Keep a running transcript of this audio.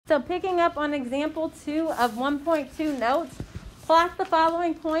So picking up on example 2 of 1.2 notes, plot the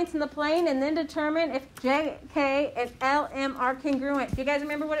following points in the plane and then determine if J, K, and L, M are congruent. Do you guys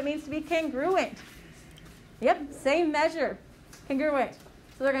remember what it means to be congruent? Yep, same measure, congruent.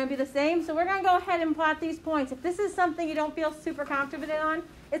 So they're going to be the same. So we're going to go ahead and plot these points. If this is something you don't feel super confident on,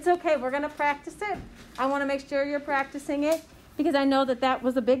 it's okay. We're going to practice it. I want to make sure you're practicing it because I know that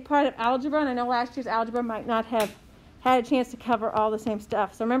was a big part of algebra, and I know last year's algebra might not have had a chance to cover all the same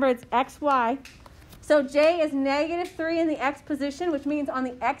stuff. So remember, it's x, y. So J is -3 in the x position, which means on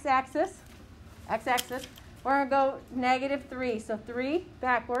the x-axis, we're going to go -3. So 3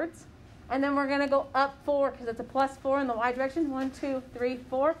 backwards. And then we're going to go up 4 because it's a +4 in the y direction. 1, 2, 3,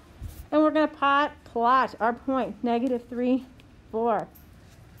 4. And we're going to plot our point, -3, 4.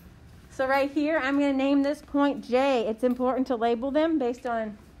 So right here, I'm going to name this point J. It's important to label them based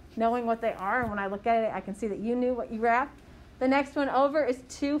on knowing what they are. And when I look at it, I can see that you knew what you wrapped. The next one over is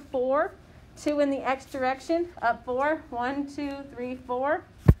 2, 4. 2 in the x direction, up 4. 1, 2, 3, 4.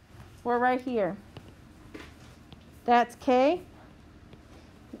 We're right here. That's K.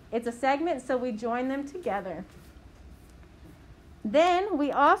 It's a segment, so we join them together. Then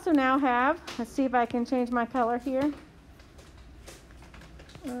we also now have, let's see if I can change my color here.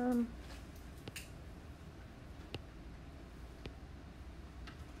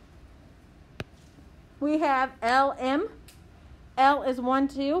 We have LM. L is 1,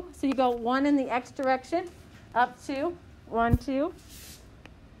 2. So you go 1 in the x direction, up 2, 1, 2.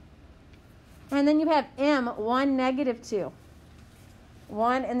 And then you have M, 1, -2.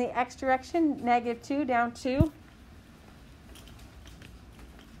 1 in the x direction, -2, down 2.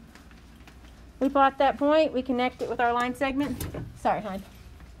 We plot that point. We connect it with our line segment. Sorry, hon.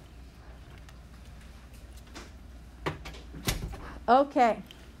 Okay.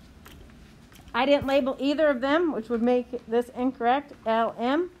 I didn't label either of them, which would make this incorrect.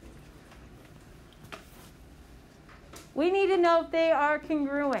 LM. We need to know if they are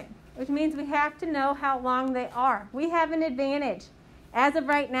congruent, which means we have to know how long they are. We have an advantage. As of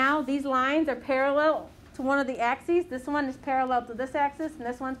right now, these lines are parallel to one of the axes. This one is parallel to this axis, and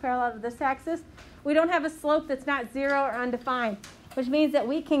this one's parallel to this axis. We don't have a slope that's not 0 or undefined, which means that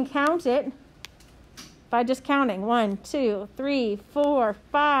we can count it by just counting. 1, 2, 3, 4,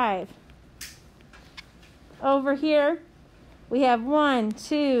 5. Over here, we have 1,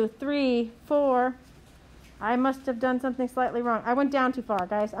 2, 3, 4. I must have done something slightly wrong. I went down too far,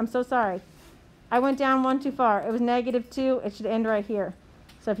 guys. I'm so sorry. I went down 1 too far. It was -2. It should end right here.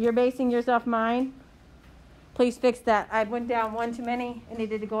 So if you're basing yours off mine, please fix that. I went down 1 too many. It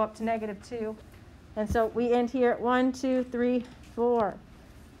needed to go up to -2. And so we end here at 1, 2, 3, 4.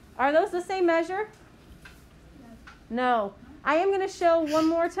 Are those the same measure? No. I am going to show one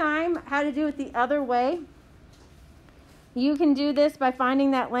more time how to do it the other way. You can do this by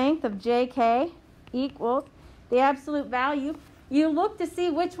finding that length of JK equals the absolute value. You look to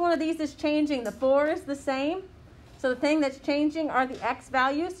see which one of these is changing. The 4 is the same. So the thing that's changing are the x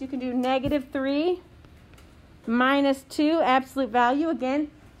values. You can do -3 -2 absolute value.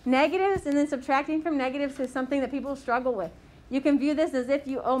 Again, negatives and then subtracting from negatives is something that people struggle with. You can view this as if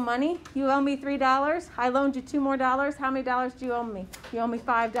you owe money. You owe me $3. I loaned you $2 more. How many dollars do you owe me? You owe me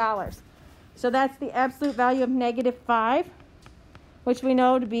 $5. So that's the absolute value of -5, which we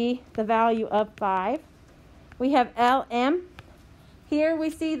know to be the value of 5. We have LM. Here we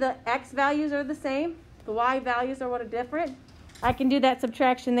see the x values are the same. The y values are what are different. I can do that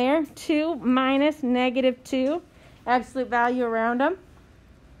subtraction there. 2 minus -2, absolute value around them.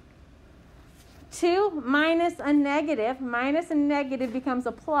 2 minus a negative becomes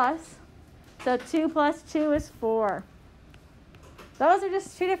a plus. So 2 plus 2 is 4. Those are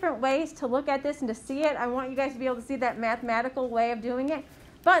just two different ways to look at this and to see it. I want you guys to be able to see that mathematical way of doing it.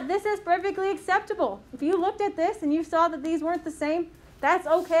 But this is perfectly acceptable. If you looked at this and you saw that these weren't the same, that's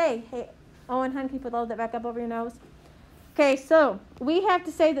okay. Hey, Owen, hun, can you put that back up over your nose? Okay, so we have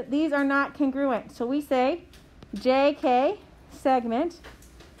to say that these are not congruent. So we say JK segment.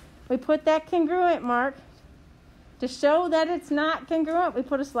 We put that congruent mark. To show that it's not congruent, we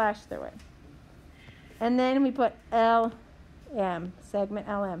put a slash through it. And then we put LM, segment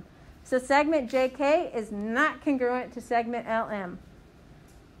LM. So segment JK is not congruent to segment LM.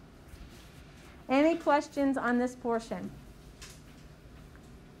 Any questions on this portion?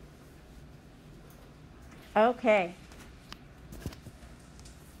 Okay.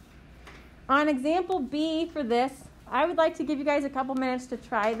 On example B for this, I would like to give you guys a couple minutes to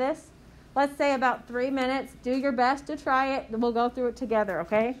try this. Let's say about 3 minutes. Do your best to try it. We'll go through it together,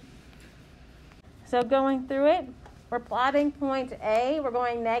 okay? So going through it, we're plotting point A. We're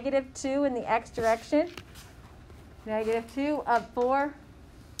going -2 in the x direction. -2 up 4.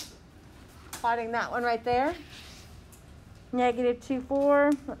 plotting that one right there. Negative 2,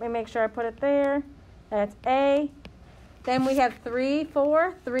 4. Let me make sure I put it there. That's A. Then we have 3,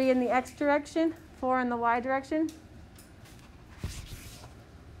 4. 3 in the x direction, 4 in the y direction.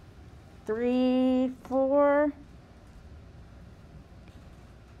 3, 4.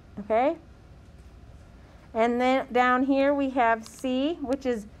 Okay. And then down here we have C, which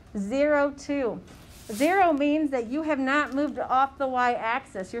is 0, 2. 0 means that you have not moved off the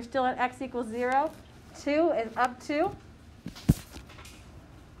y-axis. You're still at x equals 0. 2 is up 2.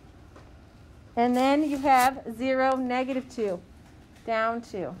 And then you have 0, negative 2, down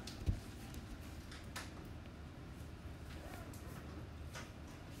 2.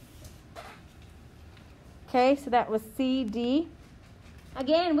 Okay, so that was C, D.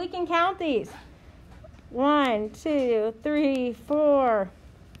 Again, we can count these. 1, 2, 3, 4.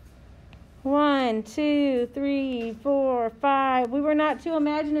 1, 2, 3, 4, 5. We were not too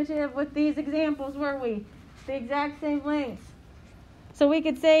imaginative with these examples, were we? The exact same lengths. So we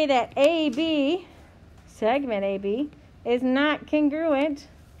could say that AB, segment AB, is not congruent.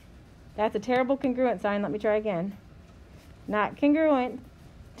 That's a terrible congruent sign. Let me try again. Not congruent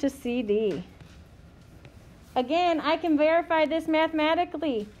to CD. Again, I can verify this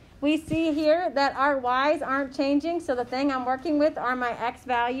mathematically. We see here that our y's aren't changing, so the thing I'm working with are my x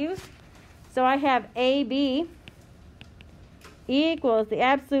values. So I have AB equals the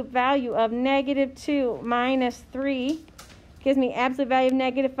absolute value of negative 2 minus 3. Gives me absolute value of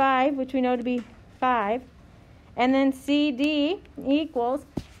negative 5, which we know to be 5. And then CD equals,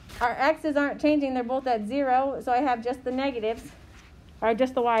 our x's aren't changing, they're both at 0, so I have just the negatives, or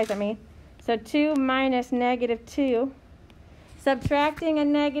just the y's, I mean. So 2 minus negative 2. Subtracting a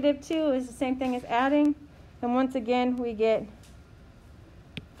negative 2 is the same thing as adding, and once again we get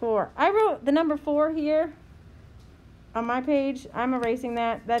 4. I wrote the number 4 here on my page. I'm erasing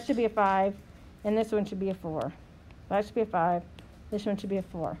that. That should be a 5, and this one should be a 4. That should be a 5. This one should be a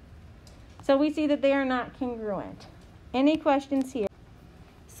 4. So we see that they are not congruent. Any questions here?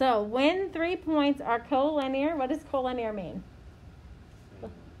 So when 3 points are collinear, what does collinear mean?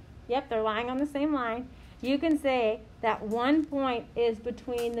 Yep, they're lying on the same line. You can say that 1 point is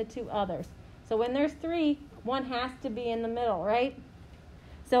between the 2 others. So when there's 3, one has to be in the middle, right?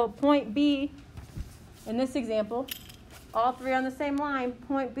 So point B, in this example, all 3 on the same line.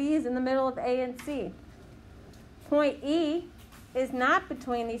 Point B is in the middle of A and C. Point E is not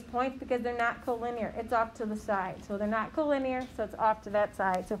between these points because they're not collinear. It's off to the side. So they're not collinear, so it's off to that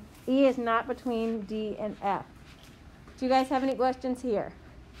side. So E is not between D and F. Do you guys have any questions here?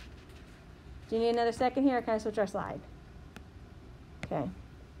 Do you need another second here, or can I switch our slide? Okay.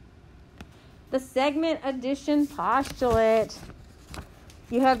 The segment addition postulate.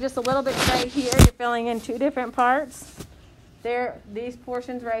 You have just a little bit right here. You're filling in 2 different parts. There, these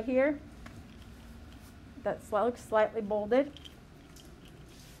portions right here. That looks slightly bolded.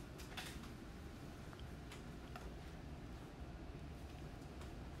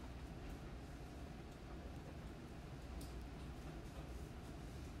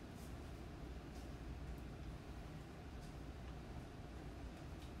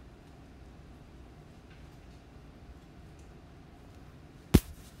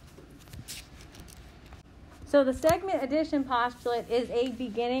 So the segment addition postulate is a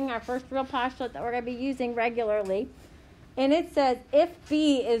beginning, our first real postulate that we're going to be using regularly. And it says if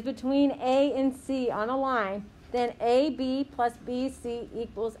B is between A and C on a line, then AB plus BC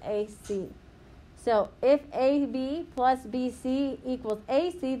equals AC. So if AB plus BC equals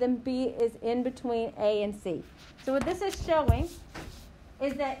AC, then B is in between A and C. So what this is showing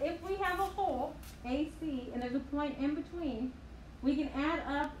is that if we have a hole, AC, and there's a point in between, we can add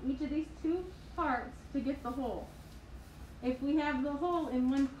up each of these 2 parts to get the whole. If we have the whole in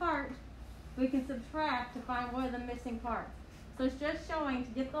one part, we can subtract to find one of the missing parts. So it's just showing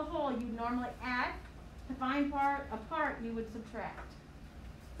to get the whole, you normally add. To find a part, you would subtract.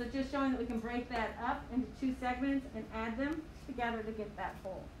 So it's just showing that we can break that up into 2 segments and add them together to get that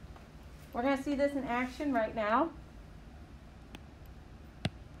whole. We're going to see this in action right now.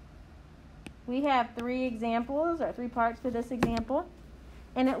 We have 3 examples, or 3 parts to this example.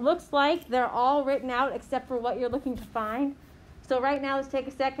 And it looks like they're all written out except for what you're looking to find. So right now, let's take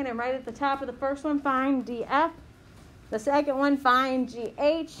a second and right at the top of the first one, find DF. The second one, find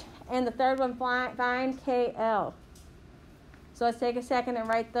GH. And the third one, find KL. So let's take a second and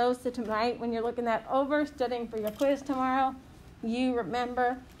write those so tonight when you're looking that over, studying for your quiz tomorrow, you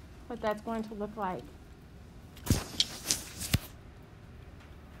remember what that's going to look like.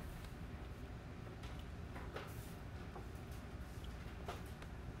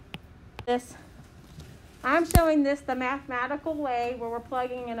 I'm showing this the mathematical way where we're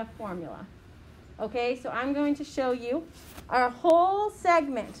plugging in a formula. Okay, so I'm going to show you our whole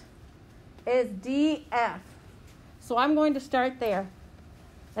segment is DF. So I'm going to start there.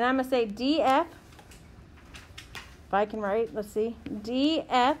 And I'm going to say DF, if I can write, let's see,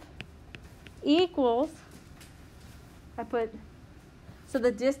 DF equals, so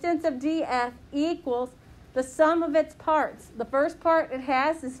the distance of DF equals the sum of its parts. The first part it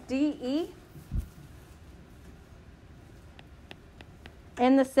has is DE.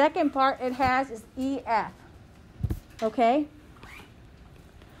 And the second part it has is EF. Okay?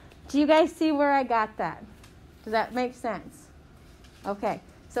 Do you guys see where I got that? Does that make sense? Okay.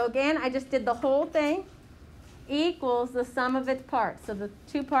 So again, I just did the whole thing equals the sum of its parts. So the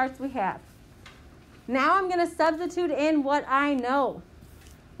two parts we have. Now I'm going to substitute in what I know.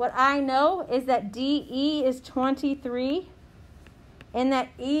 What I know is that DE is 23 and that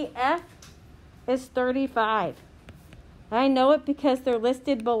EF is 35. I know it because they're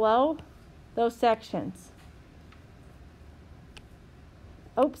listed below those sections.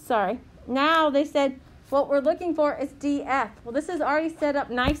 Oops, sorry. Now they said what we're looking for is DF. Well, this is already set up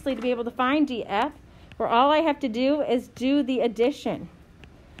nicely to be able to find DF, where all I have to do is do the addition.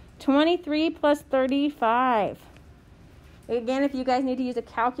 23 plus 35. Again, if you guys need to use a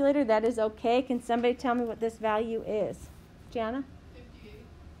calculator, that is okay. Can somebody tell me what this value is? Gianna? 58.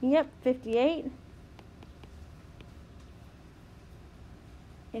 Yep, 58.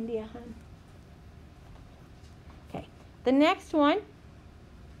 India, hun. Okay. The next one,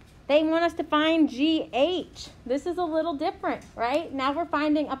 they want us to find GH. This is a little different, right? Now we're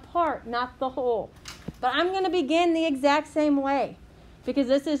finding a part, not the whole. But I'm going to begin the exact same way because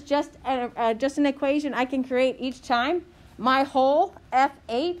this is just an equation I can create each time. My whole,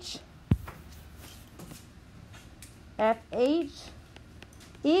 FH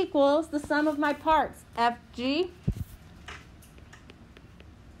equals the sum of my parts, FG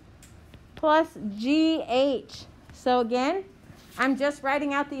plus GH. So again, I'm just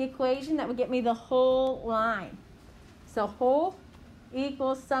writing out the equation that would get me the whole line. So whole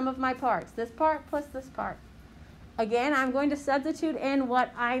equals sum of my parts. This part plus this part. Again, I'm going to substitute in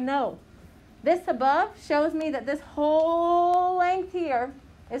what I know. This above shows me that this whole length here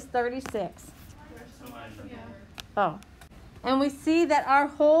is 36. Oh. And we see that our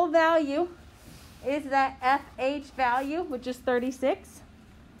whole value is that FH value, which is 36.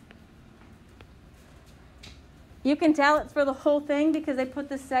 You can tell it's for the whole thing because they put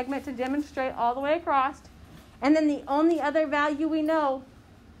this segment to demonstrate all the way across. And then the only other value we know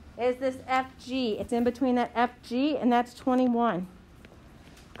is this FG. It's in between that FG and that's 21.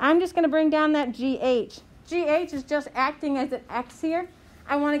 I'm just going to bring down that GH. GH is just acting as an X here.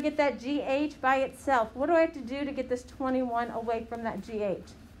 I want to get that GH by itself. What do I have to do to get this 21 away from that GH?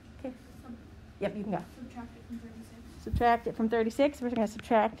 Okay. Yep, you can go. Subtract it from 36. Subtract it from 36. We're going to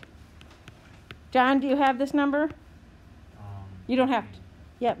subtract. John, do you have this number? You don't have to.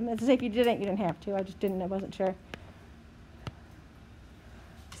 Yep, as if you didn't have to. I just didn't. I wasn't sure.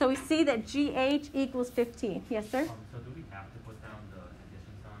 So we see that GH equals 15. Yes, sir? So do we have to put down the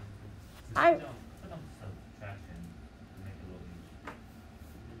addition sign? Put down subtraction to make it a little easier.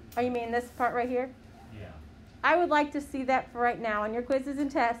 Oh, you mean this part right here? Yeah. I would like to see that for right now. On your quizzes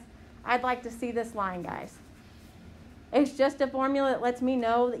and tests, I'd like to see this line, guys. It's just a formula that lets me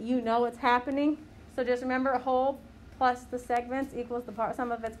know that you know what's happening. So just remember a whole plus the segments equals the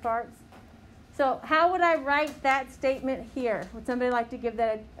sum of its parts. So how would I write that statement here? Would somebody like to give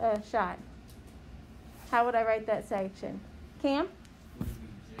that a shot? How would I write that section? Cam? Would it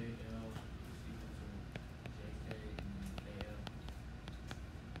be JL equal to JK and KL?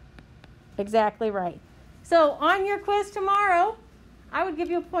 Exactly right. So on your quiz tomorrow, I would give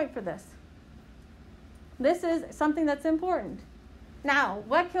you a point for this. This is something that's important. Now,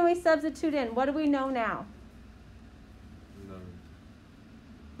 what can we substitute in? What do we know now? No.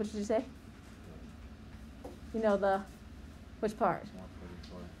 What did you say? You know which part?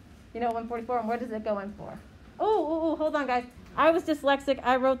 144. You know 144, and where does it go in for? Oh, hold on, guys. I was dyslexic.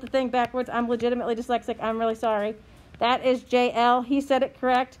 I wrote the thing backwards. I'm legitimately dyslexic. I'm really sorry. That is JL. He said it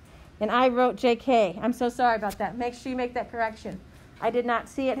correct, and I wrote JK. I'm so sorry about that. Make sure you make that correction. I did not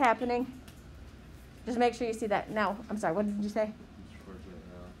see it happening. Just make sure you see that. No, I'm sorry. What did you say? It's for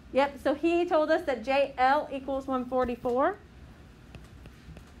JL. Yep, so he told us that JL equals 144.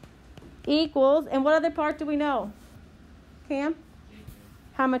 Equals, and what other part do we know? Cam? JK.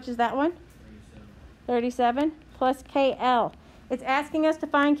 How much is that one? 37. 37 plus KL. It's asking us to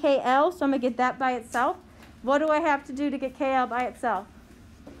find KL, so I'm going to get that by itself. What do I have to do to get KL by itself?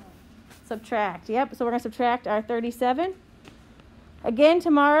 Subtract. Yep, so we're going to subtract our 37. Again,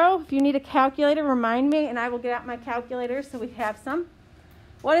 tomorrow, if you need a calculator, remind me, and I will get out my calculator so we have some.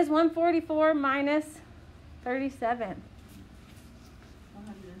 What is 144 minus 37?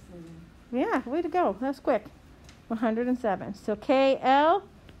 107. Yeah, way to go. That's quick. 107. So KL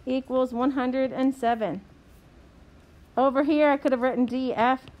equals 107. Over here, I could have written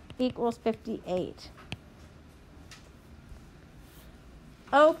DF equals 58.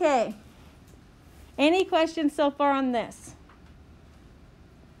 Okay. Any questions so far on this?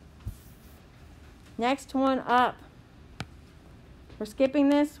 Next one up. We're skipping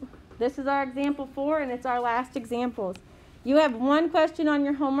this. This is our example 4, and it's our last examples. You have one question on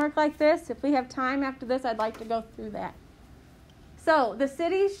your homework like this. If we have time after this, I'd like to go through that. So, the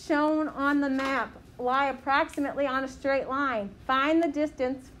cities shown on the map lie approximately on a straight line. Find the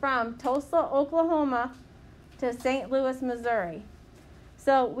distance from Tulsa, Oklahoma to St. Louis, Missouri.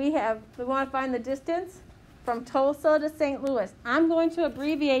 So, we want to find the distance from Tulsa to St. Louis. I'm going to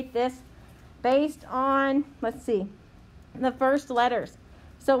abbreviate this based on, let's see, the first letters.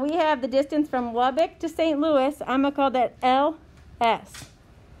 So we have the distance from Lubbock to St. Louis. I'm going to call that LS.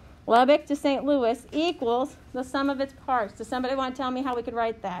 Lubbock to St. Louis equals the sum of its parts. Does somebody want to tell me how we could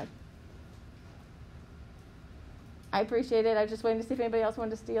write that? I appreciate it. I was just waiting to see if anybody else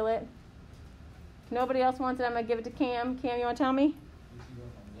wanted to steal it. If nobody else wants it, I'm going to give it to Cam. Cam, you want to tell me? We can go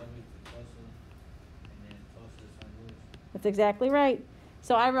from Lubbock to Tulsa, and then Tulsa to St. Louis. That's exactly right.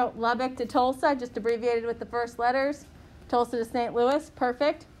 So I wrote Lubbock to Tulsa, just abbreviated with the first letters. Tulsa to St. Louis,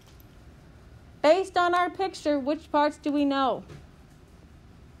 perfect. Based on our picture, which parts do we know?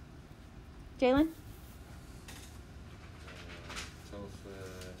 Jalen? Tulsa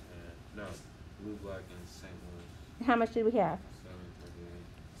and, no, Blue Black and St. Louis. How much did we have?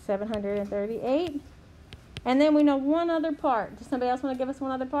 738. 738. And then we know one other part. Does somebody else want to give us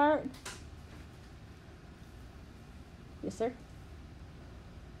one other part? Yes, sir.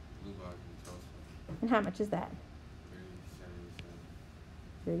 Blue Black and Tulsa. And how much is that?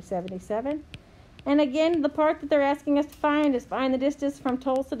 377. 377. And again, the part that they're asking us to find is find the distance from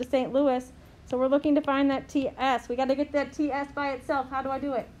Tulsa to St. Louis. So we're looking to find that TS. We got to get that TS by itself. How do I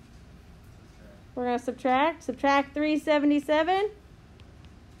do it? We're going to subtract. Subtract 377.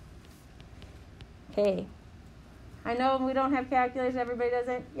 Okay. I know we don't have calculators. Everybody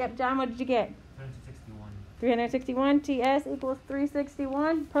doesn't. Yep, John, what did you get? 361. 361. TS equals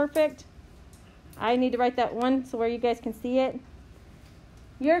 361. Perfect. I need to write that one so where you guys can see it.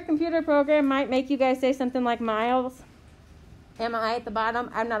 Your computer program might make you guys say something like miles. MI at the bottom.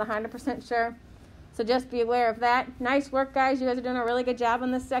 I'm not 100% sure. So just be aware of that. Nice work, guys. You guys are doing a really good job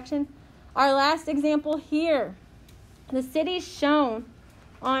on this section. Our last example here. The cities shown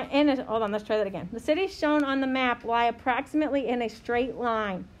on, hold on, let's try that again. The cities shown on the map lie approximately in a straight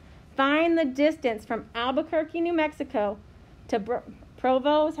line. Find the distance from Albuquerque, New Mexico to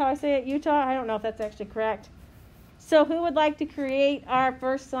Provo, is how I say it, Utah. I don't know if that's actually correct. So who would like to create our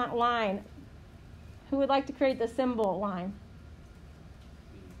first line? Who would like to create the symbol line?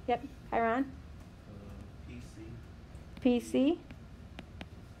 Yep, Hiron? PC.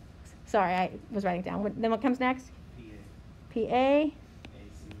 Sorry, I was writing down. Then what comes next? PA.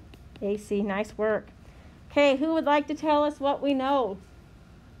 AC. Nice work. Okay, who would like to tell us what we know?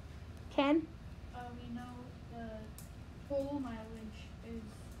 Ken? We know the total mileage is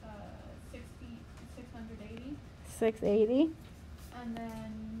 680. 680. And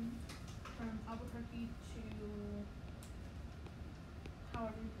then from Albuquerque to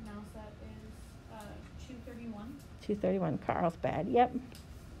however you pronounce that is 231. 231. Carlsbad. Yep.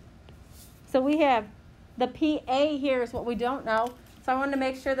 So we have the PA here is what we don't know. So I wanted to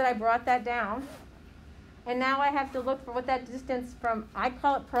make sure that I brought that down. And now I have to look for what that distance from, I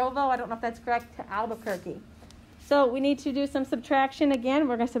call it Provo, I don't know if that's correct, to Albuquerque. So we need to do some subtraction again.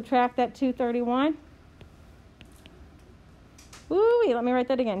 We're going to subtract that 231. Woo-wee, let me write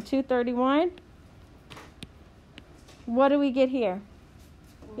that again. 231. What do we get here?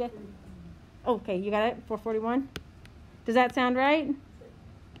 Yeah. Okay, you got it? 441? Does that sound right?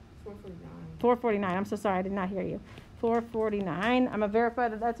 449. 449. I'm so sorry, I did not hear you. 449. I'm going to verify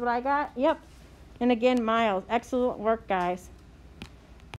that that's what I got. Yep. And again, miles. Excellent work, guys.